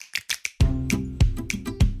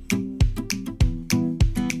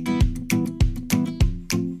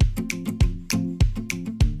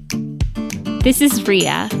This is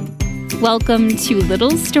Ria. Welcome to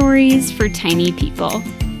Little Stories for Tiny People.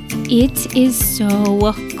 It is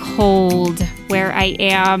so cold where I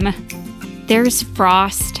am. There's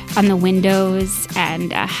frost on the windows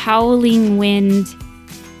and a howling wind,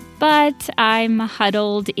 but I'm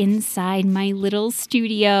huddled inside my little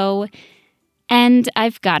studio, and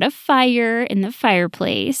I've got a fire in the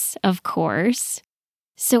fireplace, of course,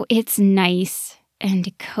 so it's nice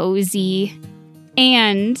and cozy.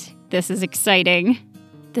 And this is exciting.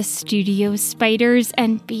 The studio spiders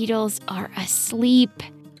and beetles are asleep.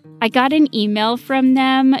 I got an email from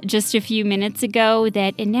them just a few minutes ago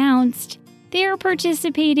that announced they're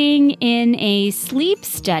participating in a sleep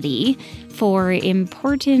study for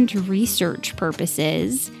important research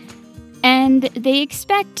purposes. And they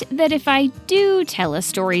expect that if I do tell a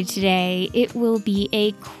story today, it will be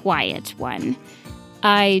a quiet one.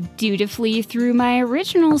 I dutifully threw my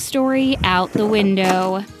original story out the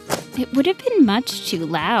window. It would have been much too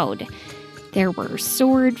loud. There were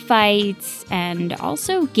sword fights and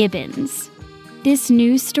also gibbons. This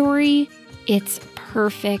new story, it's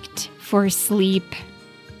perfect for sleep.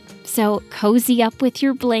 So cozy up with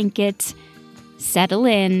your blanket, settle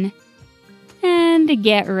in, and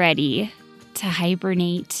get ready to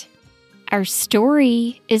hibernate. Our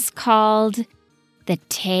story is called The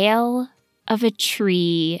Tale of a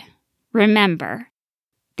Tree. Remember,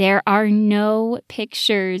 there are no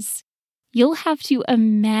pictures. You'll have to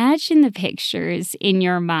imagine the pictures in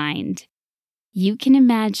your mind. You can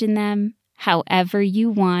imagine them however you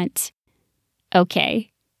want.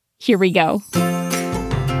 Okay, here we go.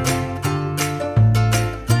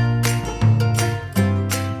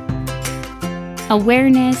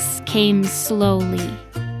 Awareness came slowly,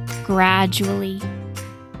 gradually.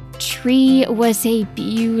 Tree was a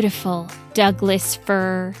beautiful Douglas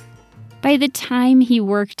fir. By the time he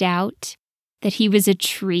worked out that he was a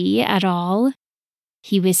tree at all,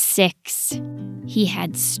 he was 6. He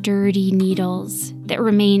had sturdy needles that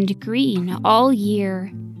remained green all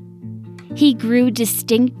year. He grew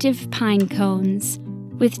distinctive pine cones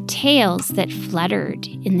with tails that fluttered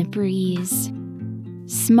in the breeze.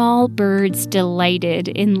 Small birds delighted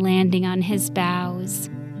in landing on his boughs.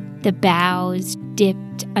 The boughs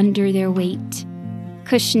dipped under their weight,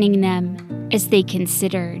 cushioning them as they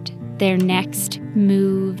considered their next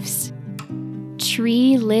moves.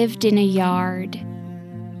 Tree lived in a yard.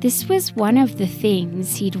 This was one of the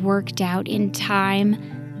things he'd worked out in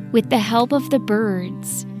time with the help of the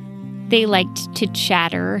birds. They liked to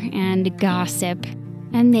chatter and gossip,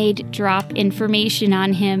 and they'd drop information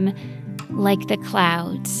on him like the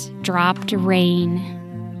clouds dropped rain.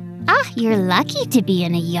 You're lucky to be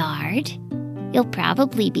in a yard. You'll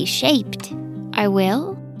probably be shaped. I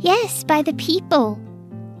will? Yes, by the people.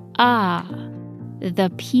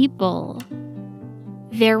 The people.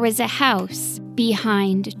 There was a house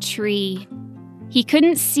behind Tree. He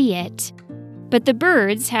couldn't see it, but the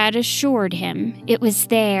birds had assured him it was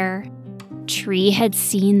there. Tree had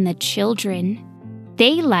seen the children.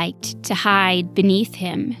 They liked to hide beneath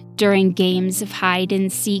him during games of hide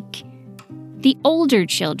and seek. The older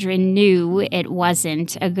children knew it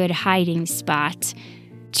wasn't a good hiding spot.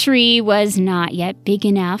 Tree was not yet big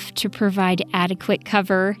enough to provide adequate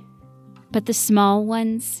cover, but the small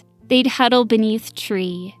ones, they'd huddle beneath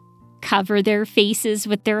Tree, cover their faces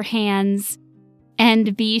with their hands,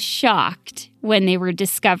 and be shocked when they were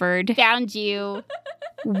discovered. Found you.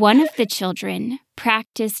 One of the children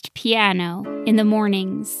practiced piano in the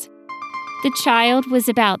mornings. The child was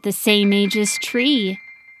about the same age as Tree.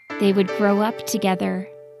 They would grow up together.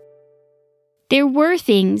 There were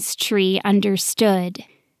things Tree understood,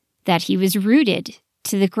 that he was rooted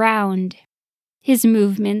to the ground. His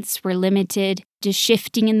movements were limited to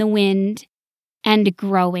shifting in the wind and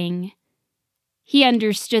growing. He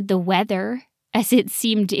understood the weather as it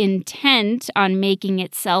seemed intent on making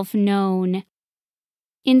itself known.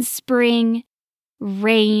 In spring,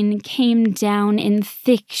 rain came down in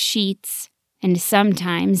thick sheets and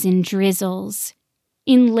sometimes in drizzles.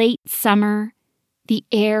 In late summer, the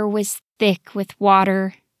air was thick with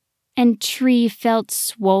water, and Tree felt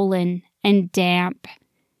swollen and damp.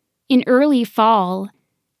 In early fall,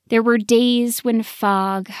 there were days when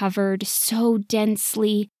fog hovered so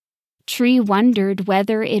densely, Tree wondered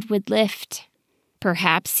whether it would lift.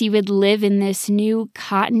 Perhaps he would live in this new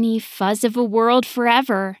cottony fuzz of a world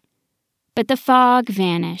forever. But the fog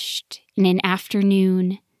vanished in an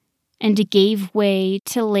afternoon and gave way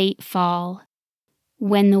to late fall,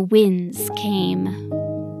 when the winds came.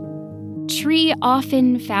 Tree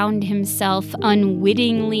often found himself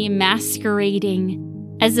unwittingly masquerading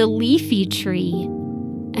as a leafy tree,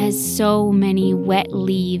 as so many wet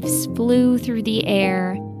leaves flew through the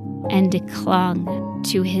air and clung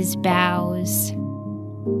to his boughs.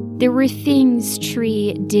 There were things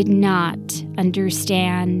Tree did not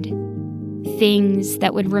understand, things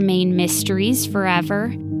that would remain mysteries forever,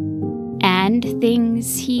 and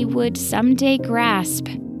things he would someday grasp.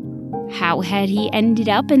 How had he ended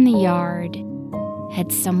up in the yard?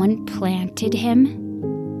 Had someone planted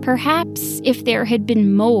him? Perhaps if there had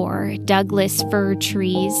been more Douglas fir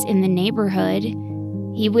trees in the neighborhood,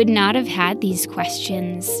 he would not have had these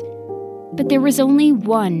questions. But there was only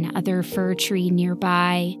one other fir tree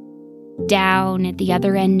nearby, down at the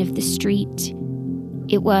other end of the street.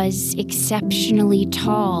 It was exceptionally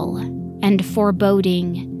tall and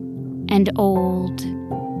foreboding and old.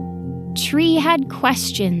 Tree had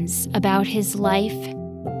questions about his life,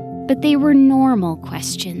 but they were normal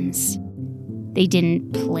questions. They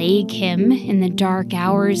didn't plague him in the dark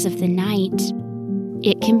hours of the night.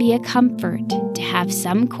 It can be a comfort to have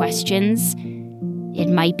some questions. It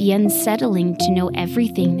might be unsettling to know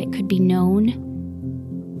everything that could be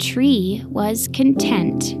known. Tree was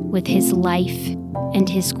content with his life and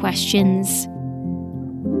his questions.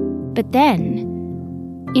 But then,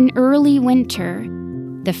 in early winter,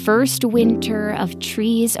 the first winter of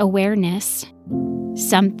Tree's awareness,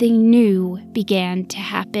 something new began to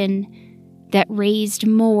happen that raised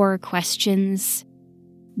more questions.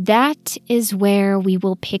 That is where we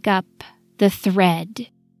will pick up the thread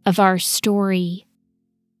of our story.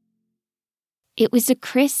 It was a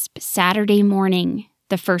crisp Saturday morning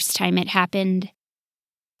the first time it happened.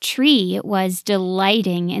 Tree was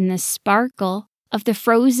delighting in the sparkle of the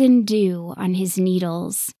frozen dew on his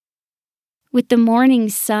needles. With the morning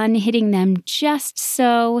sun hitting them just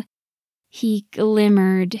so, he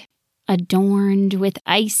glimmered, adorned with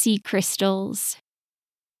icy crystals.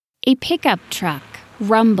 A pickup truck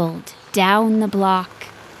rumbled down the block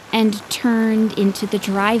and turned into the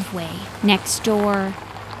driveway next door.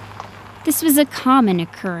 This was a common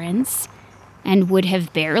occurrence and would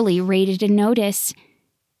have barely rated a notice,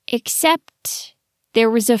 except there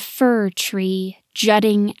was a fir tree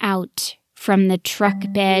jutting out from the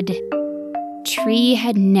truck bed. Tree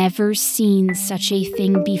had never seen such a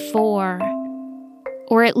thing before,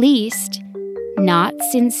 or at least, not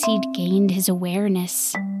since he'd gained his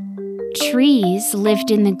awareness. Trees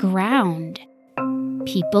lived in the ground.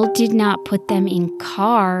 People did not put them in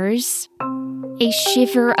cars. A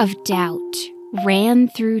shiver of doubt ran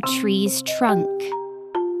through Tree's trunk.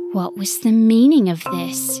 What was the meaning of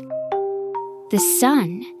this? The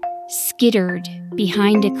sun skittered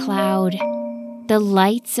behind a cloud. The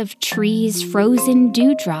lights of Tree's frozen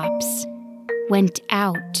dewdrops went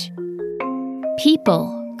out.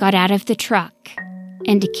 People got out of the truck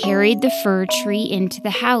and carried the fir tree into the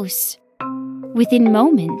house. Within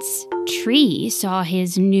moments, Tree saw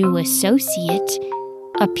his new associate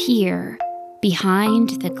appear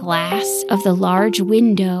behind the glass of the large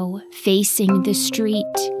window facing the street.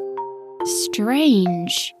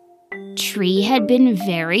 Strange. Tree had been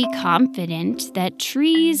very confident that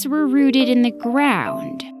trees were rooted in the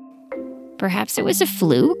ground. Perhaps it was a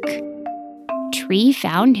fluke? Tree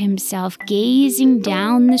found himself gazing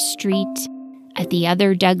down the street at the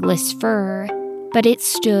other Douglas fir, but it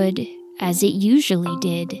stood as it usually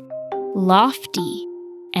did, lofty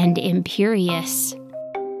and imperious.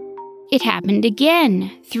 It happened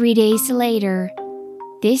again 3 days later.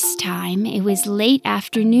 This time it was late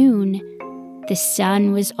afternoon. The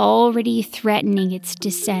sun was already threatening its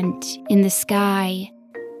descent in the sky.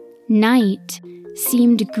 Night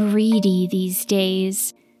seemed greedy these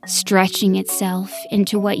days, stretching itself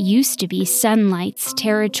into what used to be sunlight's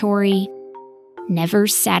territory, never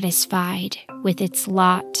satisfied with its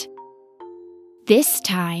lot. This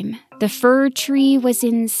time, the fir tree was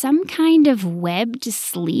in some kind of webbed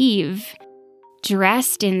sleeve.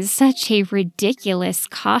 Dressed in such a ridiculous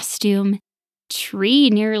costume, Tree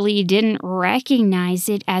nearly didn't recognize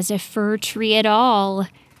it as a fir tree at all.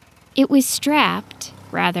 It was strapped,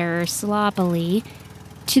 rather sloppily,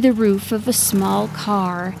 to the roof of a small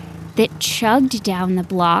car that chugged down the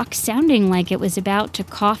block, sounding like it was about to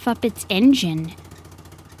cough up its engine.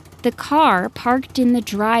 The car parked in the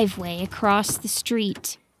driveway across the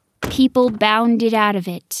street. People bounded out of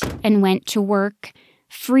it and went to work,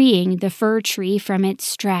 freeing the fir tree from its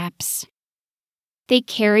straps. They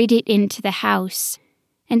carried it into the house,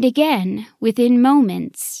 and again, within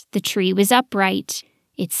moments, the tree was upright,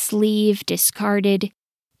 its sleeve discarded,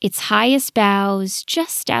 its highest boughs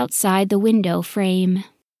just outside the window frame.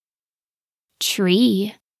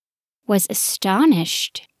 Tree was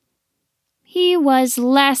astonished. He was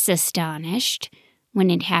less astonished when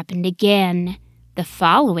it happened again the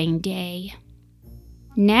following day.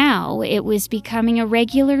 Now it was becoming a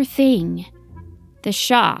regular thing. The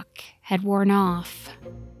shock had worn off.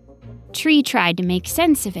 Tree tried to make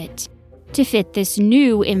sense of it, to fit this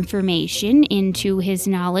new information into his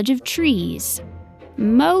knowledge of trees.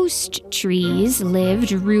 Most trees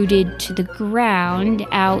lived rooted to the ground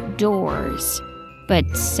outdoors, but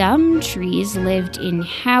some trees lived in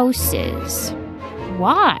houses.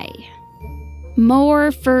 Why?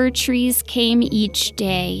 More fir trees came each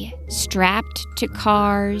day, strapped to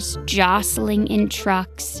cars, jostling in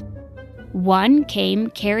trucks. One came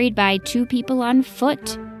carried by 2 people on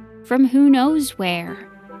foot, from who knows where.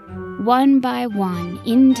 One by one,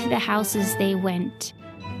 into the houses they went.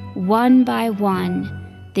 One by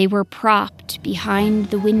one, they were propped behind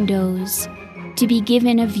the windows, to be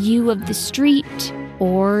given a view of the street,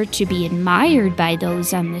 or to be admired by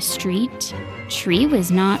those on the street. Tree was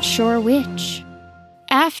not sure which.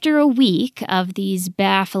 After a week of these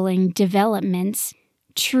baffling developments,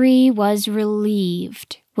 Tree was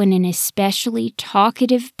relieved when an especially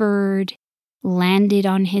talkative bird landed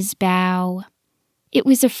on his bough. It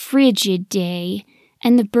was a frigid day,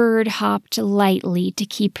 and the bird hopped lightly to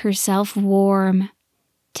keep herself warm.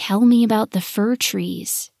 "Tell me about the fir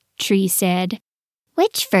trees," Tree said.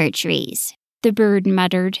 Which fir trees? The bird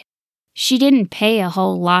muttered. She didn't pay a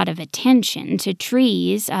whole lot of attention to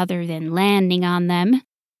trees other than landing on them.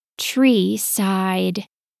 Tree sighed.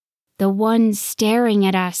 "The ones staring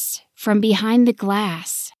at us from behind the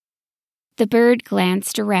glass." The bird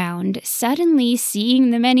glanced around, suddenly seeing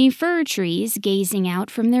the many fir trees gazing out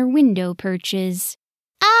from their window perches.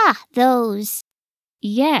 Ah, those.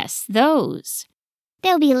 Yes, those.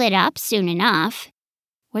 They'll be lit up soon enough.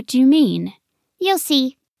 What do you mean? You'll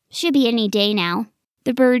see. Should be any day now.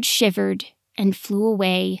 The bird shivered and flew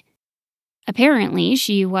away. Apparently,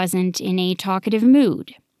 she wasn't in a talkative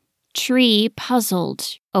mood. Tree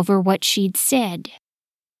puzzled over what she'd said.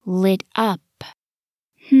 Lit up.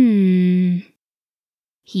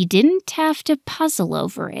 He didn't have to puzzle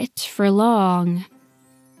over it for long.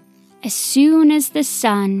 As soon as the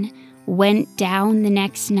sun went down the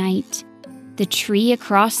next night, the tree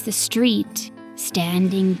across the street,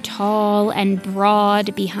 standing tall and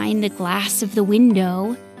broad behind the glass of the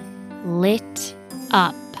window, lit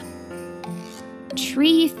up.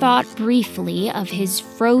 Tree thought briefly of his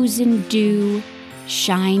frozen dew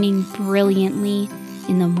shining brilliantly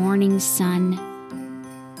in the morning sun,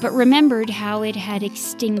 but remembered how it had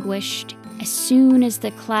extinguished as soon as the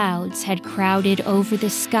clouds had crowded over the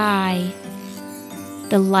sky.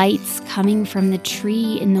 The lights coming from the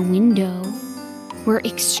tree in the window were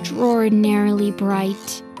extraordinarily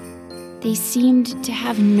bright. They seemed to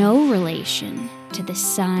have no relation to the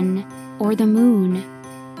sun or the moon.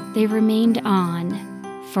 They remained on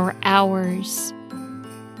for hours.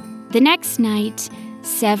 The next night,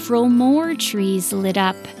 several more trees lit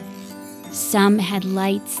up. Some had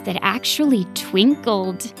lights that actually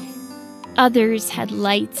twinkled. Others had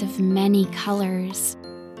lights of many colors.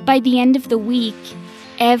 By the end of the week,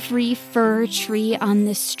 every fir tree on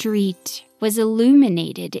the street was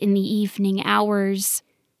illuminated in the evening hours.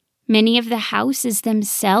 Many of the houses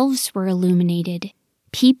themselves were illuminated.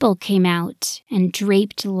 People came out and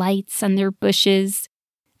draped lights on their bushes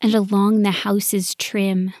and along the house's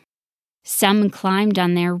trim. Some climbed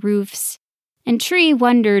on their roofs, and Tree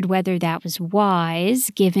wondered whether that was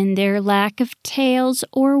wise, given their lack of tails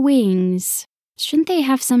or wings. Shouldn't they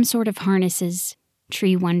have some sort of harnesses?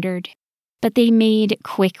 Tree wondered. But they made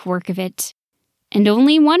quick work of it, and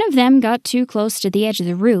only one of them got too close to the edge of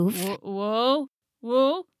the roof. Whoa.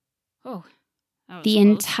 Oh, that was The close.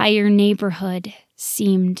 entire neighborhood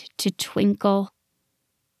seemed to twinkle.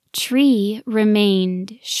 Tree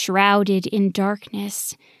remained shrouded in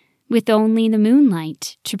darkness, with only the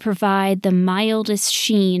moonlight to provide the mildest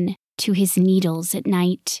sheen to his needles at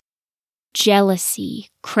night. Jealousy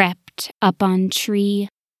crept up on Tree,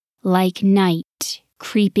 like night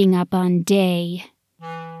creeping up on day.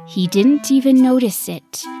 He didn't even notice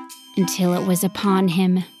it until it was upon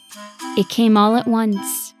him. It came all at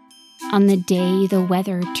once, on the day the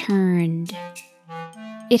weather turned.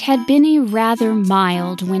 It had been a rather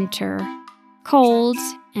mild winter, cold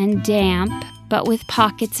and damp, but with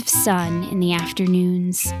pockets of sun in the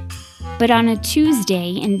afternoons. But on a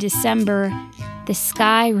Tuesday in December, the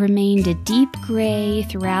sky remained a deep gray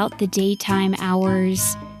throughout the daytime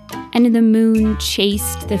hours, and the moon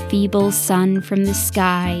chased the feeble sun from the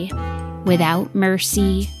sky without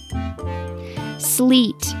mercy.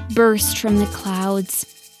 Sleet burst from the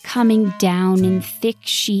clouds, coming down in thick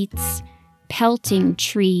sheets, pelting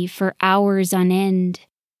Tree for hours on end.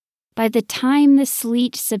 By the time the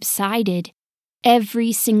sleet subsided,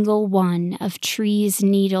 every single one of Tree's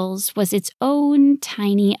needles was its own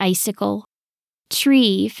tiny icicle.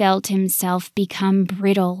 Tree felt himself become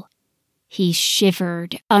brittle. He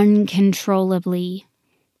shivered uncontrollably.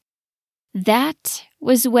 That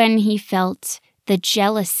was when he felt the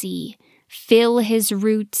jealousy fill his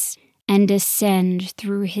roots and ascend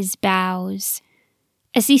through his boughs.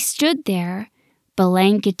 As he stood there,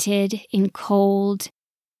 blanketed in cold,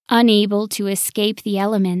 unable to escape the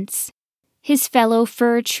elements, his fellow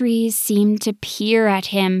fir trees seemed to peer at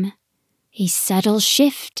him. A subtle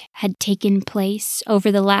shift had taken place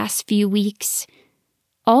over the last few weeks.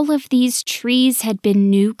 All of these trees had been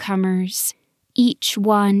newcomers, each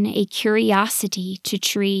one a curiosity to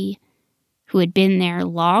Tree, who had been there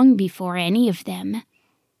long before any of them.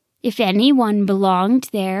 If anyone belonged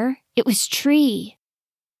there, it was Tree.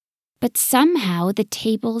 But somehow the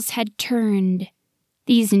tables had turned.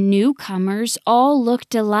 These newcomers all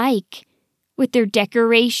looked alike, with their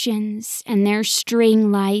decorations and their string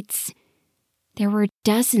lights. There were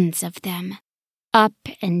dozens of them, up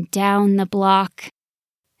and down the block,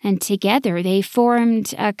 and together they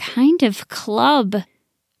formed a kind of club,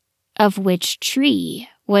 of which Tree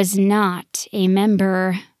was not a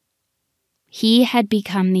member. He had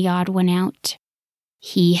become the odd one out.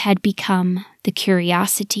 He had become the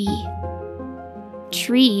curiosity.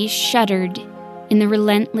 Tree shuddered in the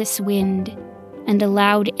relentless wind and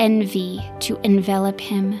allowed envy to envelop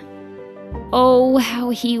him. Oh, how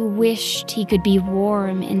he wished he could be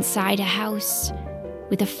warm inside a house,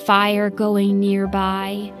 with a fire going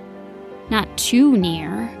nearby. Not too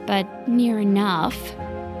near, but near enough.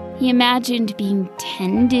 He imagined being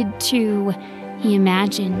tended to. He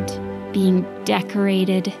imagined being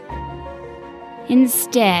decorated.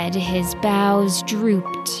 Instead, his boughs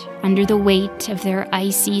drooped under the weight of their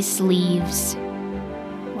icy sleeves.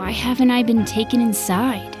 Why haven't I been taken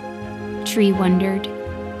inside? Tree wondered.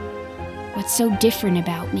 What's so different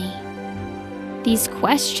about me? These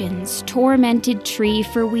questions tormented Tree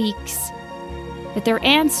for weeks, but their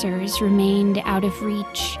answers remained out of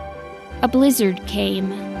reach. A blizzard came,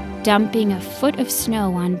 dumping a foot of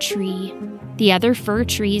snow on Tree. The other fir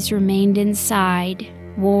trees remained inside,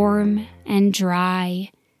 warm and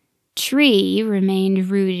dry. Tree remained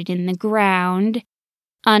rooted in the ground,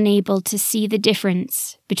 unable to see the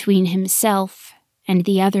difference between himself and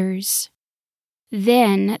the others.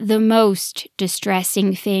 Then the most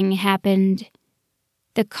distressing thing happened.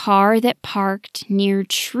 The car that parked near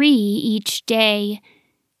Tree each day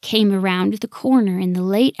came around the corner in the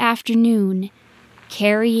late afternoon,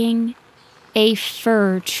 carrying a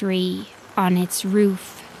fir tree on its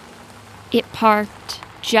roof. It parked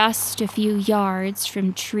just a few yards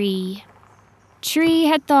from Tree. Tree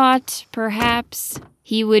had thought perhaps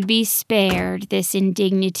he would be spared this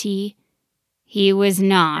indignity. He was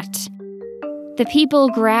not. The people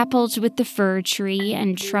grappled with the fir tree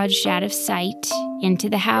and trudged out of sight into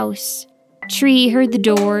the house. Tree heard the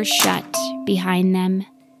door shut behind them.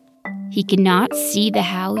 He could not see the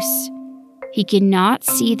house. He could not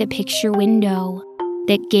see the picture window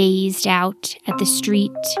that gazed out at the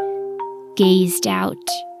street, gazed out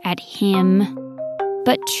at him.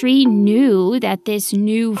 But Tree knew that this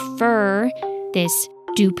new fir, this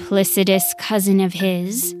duplicitous cousin of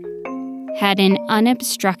his, had an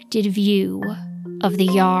unobstructed view of the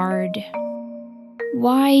yard.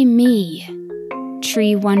 Why me?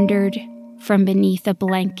 Tree wondered from beneath a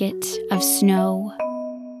blanket of snow.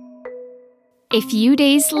 A few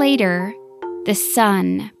days later, the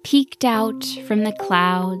sun peeked out from the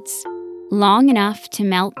clouds, long enough to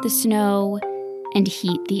melt the snow and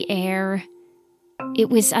heat the air. It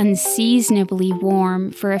was unseasonably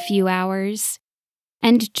warm for a few hours,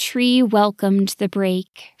 and Tree welcomed the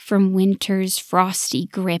break from winter's frosty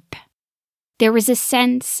grip. There was a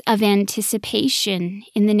sense of anticipation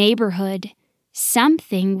in the neighborhood.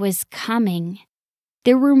 Something was coming.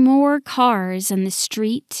 There were more cars on the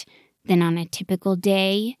street than on a typical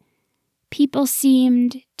day. People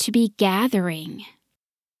seemed to be gathering.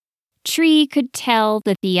 Tree could tell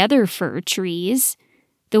that the other fir trees,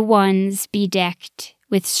 the ones bedecked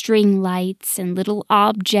with string lights and little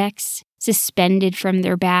objects suspended from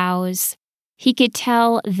their boughs, he could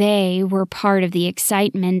tell they were part of the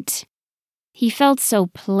excitement. He felt so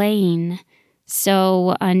plain,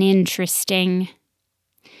 so uninteresting.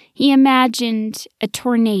 He imagined a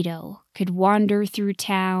tornado could wander through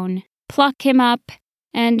town, pluck him up,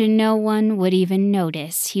 and no one would even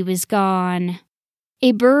notice he was gone.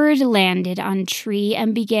 A bird landed on Tree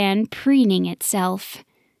and began preening itself.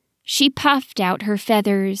 She puffed out her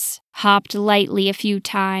feathers, hopped lightly a few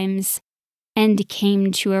times, and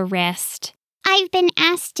came to a rest. I've been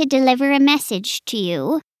asked to deliver a message to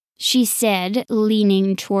you, she said,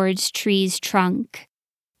 leaning towards Tree's trunk.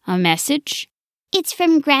 A message? It's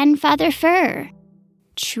from Grandfather Fir.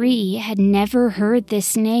 Tree had never heard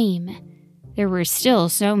this name. There were still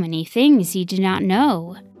so many things he did not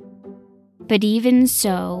know. But even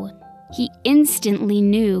so, he instantly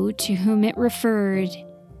knew to whom it referred.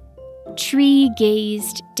 Tree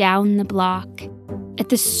gazed down the block at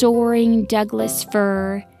the soaring Douglas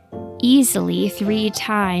fir, easily 3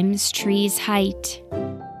 times Tree's height.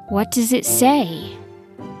 What does it say?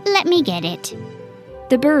 Let me get it.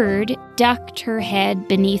 The bird ducked her head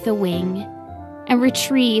beneath a wing and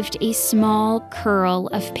retrieved a small curl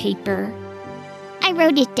of paper. I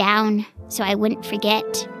wrote it down so I wouldn't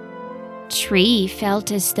forget. Tree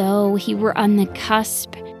felt as though he were on the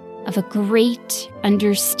cusp of a great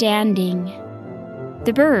understanding.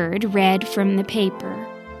 The bird read from the paper.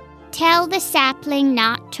 Tell the sapling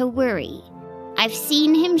not to worry. I've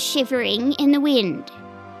seen him shivering in the wind.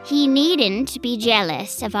 He needn't be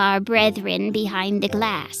jealous of our brethren behind the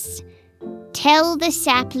glass. Tell the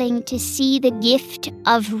sapling to see the gift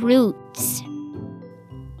of roots.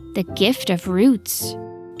 The gift of roots,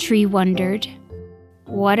 Tree wondered.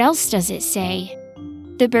 What else does it say?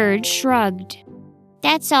 The bird shrugged.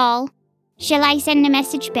 That's all. Shall I send a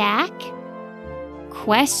message back?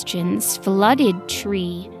 Questions flooded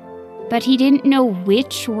Tree, but he didn't know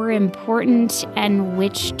which were important and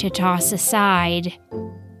which to toss aside.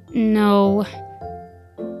 No,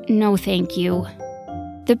 thank you.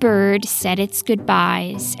 The bird said its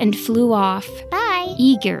goodbyes and flew off, Bye.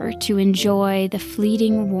 eager to enjoy the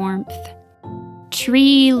fleeting warmth.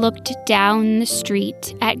 Tree looked down the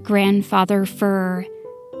street at Grandfather Fir,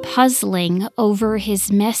 puzzling over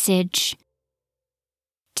his message.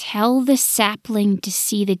 Tell the sapling to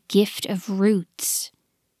see the gift of roots.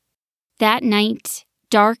 That night,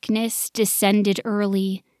 darkness descended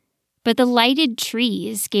early, but the lighted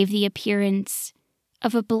trees gave the appearance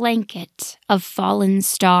of a blanket of fallen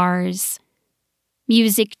stars.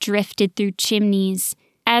 Music drifted through chimneys,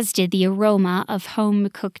 as did the aroma of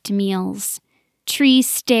home-cooked meals. Tree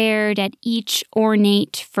stared at each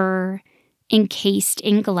ornate fir, encased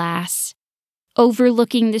in glass,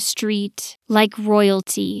 overlooking the street like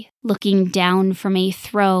royalty looking down from a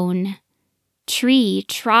throne. Tree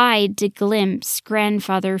tried to glimpse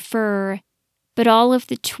Grandfather Fir, but all of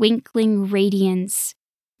the twinkling radiance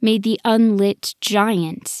made the unlit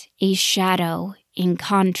giant a shadow in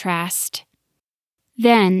contrast.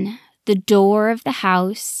 Then the door of the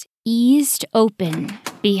house eased open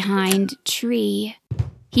behind Tree.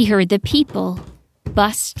 He heard the people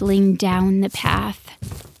bustling down the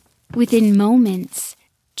path. Within moments,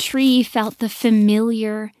 Tree felt the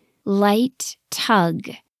familiar, light tug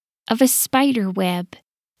of a spider web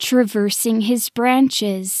traversing his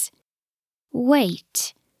branches.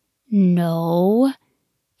 Wait, no,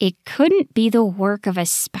 it couldn't be the work of a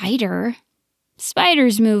spider.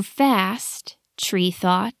 Spiders move fast, Tree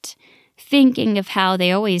thought, thinking of how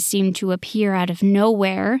they always seem to appear out of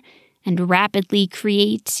nowhere and rapidly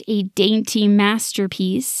create a dainty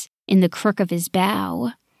masterpiece in the crook of his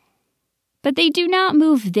bow. But they do not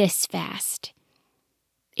move this fast.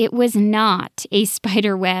 It was not a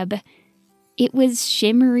spider web. It was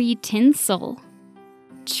shimmery tinsel.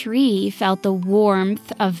 Tree felt the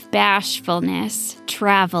warmth of bashfulness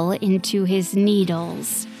travel into his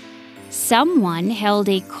needles. Someone held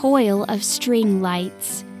a coil of string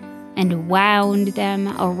lights and wound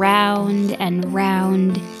them around and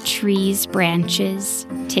round Tree's branches,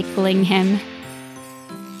 tickling him.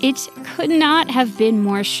 It could not have been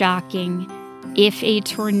more shocking if a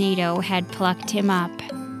tornado had plucked him up.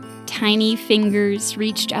 Tiny fingers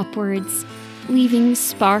reached upwards, leaving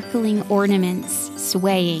sparkling ornaments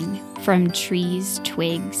swaying from Tree's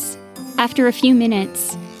twigs. After a few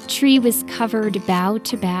minutes, Tree was covered bough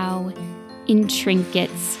to bough in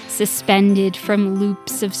trinkets suspended from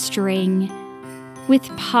loops of string, with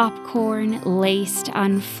popcorn laced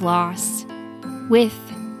on floss, with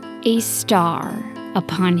a star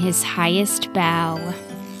upon his highest bough.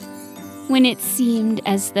 When it seemed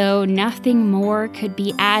as though nothing more could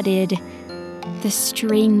be added, the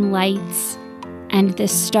string lights and the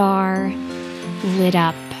star lit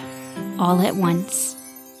up all at once.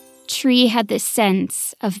 Tree had the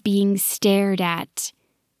sense of being stared at.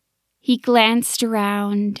 He glanced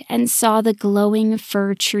around and saw the glowing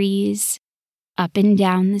fir trees up and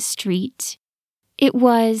down the street. It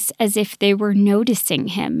was as if they were noticing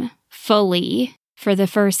him fully for the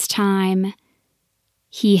first time.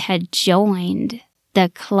 He had joined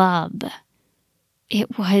the club.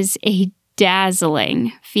 It was a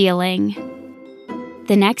dazzling feeling.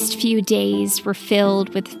 The next few days were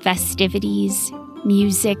filled with festivities,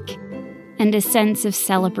 music, and a sense of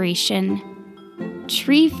celebration.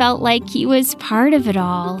 Tree felt like he was part of it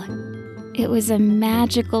all. It was a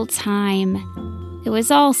magical time, It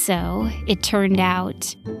was also, it turned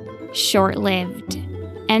out, short-lived,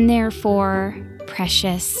 and therefore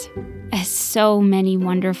precious, as so many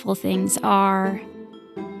wonderful things are.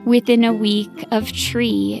 Within a week of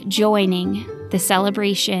Tree joining the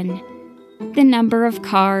celebration, the number of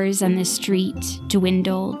cars on the street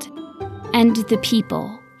dwindled, and the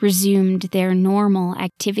people resumed their normal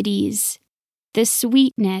activities. The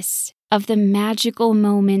sweetness of the magical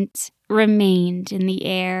moment remained in the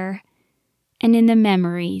air and in the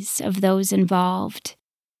memories of those involved.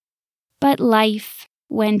 But life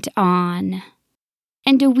went on,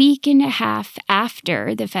 and a week and a half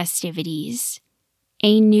after the festivities,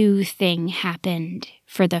 a new thing happened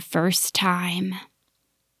for the first time.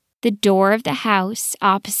 The door of the house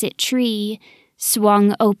opposite Tree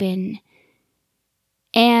swung open,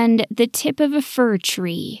 and the tip of a fir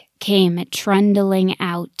tree came trundling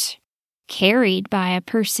out, carried by a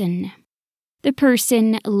person. The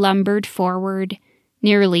person lumbered forward,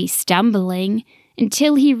 nearly stumbling,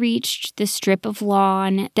 until he reached the strip of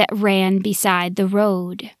lawn that ran beside the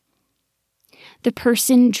road. The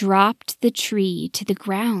person dropped the tree to the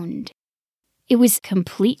ground. It was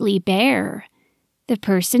completely bare. The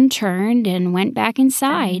person turned and went back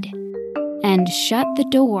inside and shut the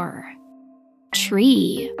door.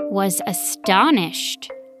 Tree was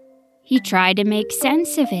astonished. He tried to make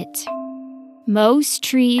sense of it. Most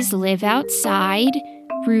trees live outside,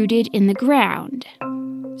 rooted in the ground.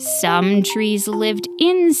 Some trees lived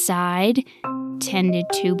inside, tended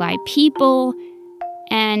to by people,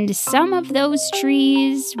 and some of those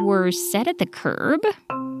trees were set at the curb.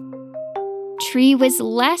 Tree was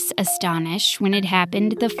less astonished when it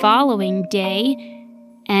happened the following day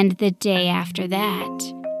and the day after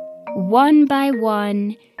that. One by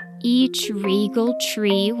one, each regal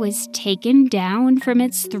tree was taken down from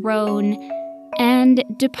its throne and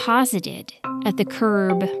deposited at the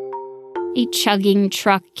curb. A chugging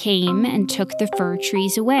truck came and took the fir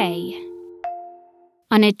trees away.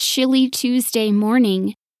 On a chilly Tuesday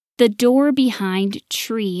morning, the door behind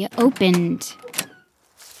Tree opened.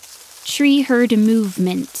 Tree heard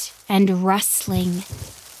movement and rustling,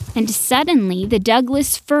 and suddenly the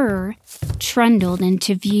Douglas fir trundled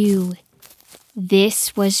into view.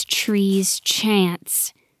 This was Tree's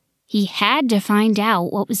chance. He had to find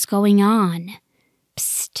out what was going on.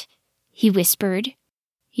 "Psst," he whispered.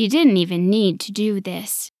 He didn't even need to do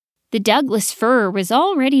this. The Douglas fir was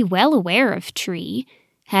already well aware of Tree,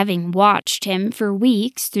 having watched him for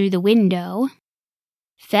weeks through the window.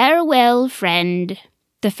 "Farewell, friend,"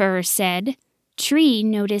 the fir said. Tree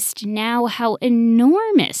noticed now how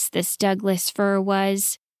enormous this Douglas fir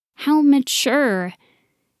was, how mature.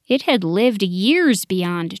 It had lived years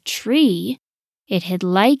beyond Tree. It had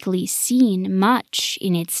likely seen much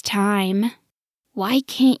in its time. "Why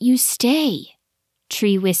can't you stay?"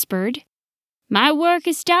 Tree whispered. "My work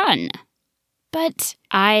is done." "But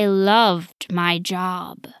I loved my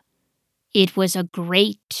job. It was a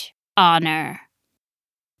great honor."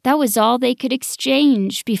 That was all they could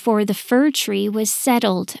exchange before the fir tree was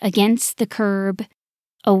settled against the curb,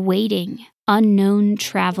 awaiting unknown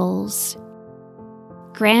travels.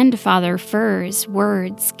 Grandfather Fir's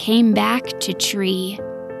words came back to Tree.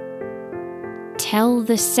 "Tell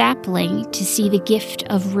the sapling to see the gift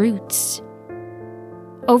of roots."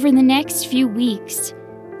 Over the next few weeks,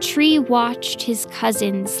 Tree watched his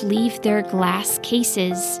cousins leave their glass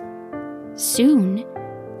cases. Soon,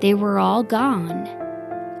 they were all gone.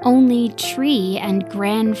 Only Tree and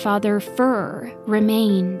Grandfather Fir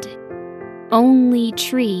remained. Only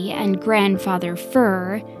Tree and Grandfather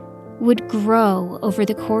Fir would grow over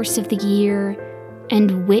the course of the year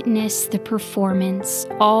and witness the performance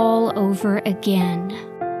all over again.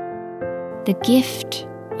 The gift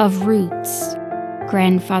of roots,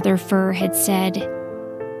 Grandfather Fir had said.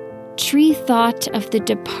 Tree thought of the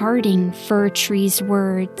departing fir tree's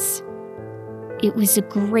words. It was a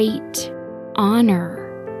great honor.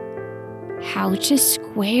 How to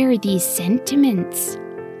square these sentiments?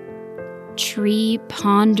 Tree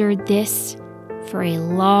pondered this for a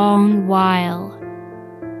long while,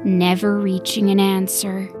 never reaching an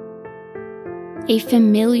answer. A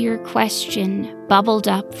familiar question bubbled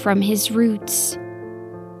up from his roots.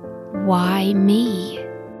 Why me?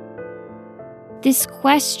 This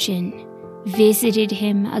question visited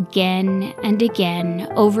him again and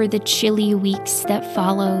again over the chilly weeks that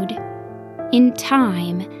followed. In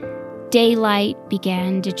time, daylight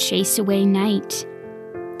began to chase away night,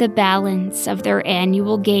 the balance of their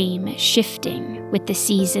annual game shifting with the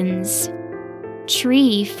seasons.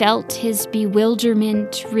 Tree felt his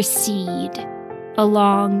bewilderment recede,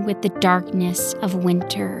 along with the darkness of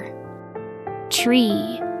winter.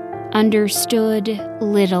 Tree understood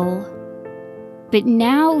little. But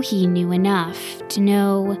now he knew enough to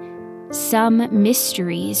know some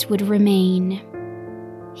mysteries would remain.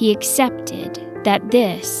 He accepted that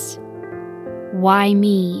this, why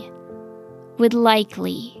me, would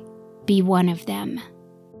likely be one of them.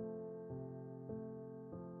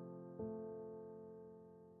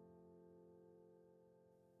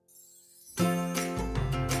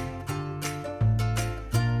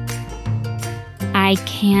 I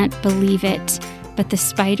can't believe it, but the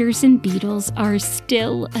spiders and beetles are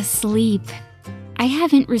still asleep. I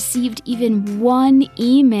haven't received even one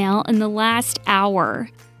email in the last hour.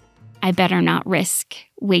 I better not risk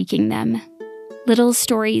waking them. Little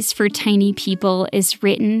Stories for Tiny People is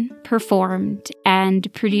written, performed,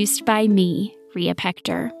 and produced by me, Rhea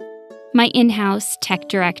Pector. My in-house tech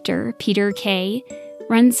director, Peter Kay,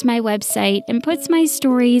 runs my website and puts my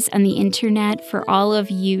stories on the internet for all of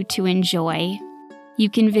you to enjoy. You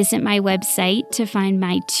can visit my website to find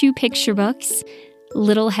my 2 picture books,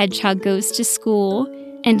 Little Hedgehog Goes to School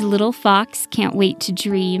and Little Fox Can't Wait to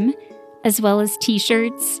Dream, as well as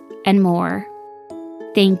t-shirts and more.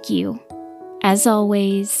 Thank you, as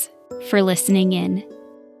always, for listening in.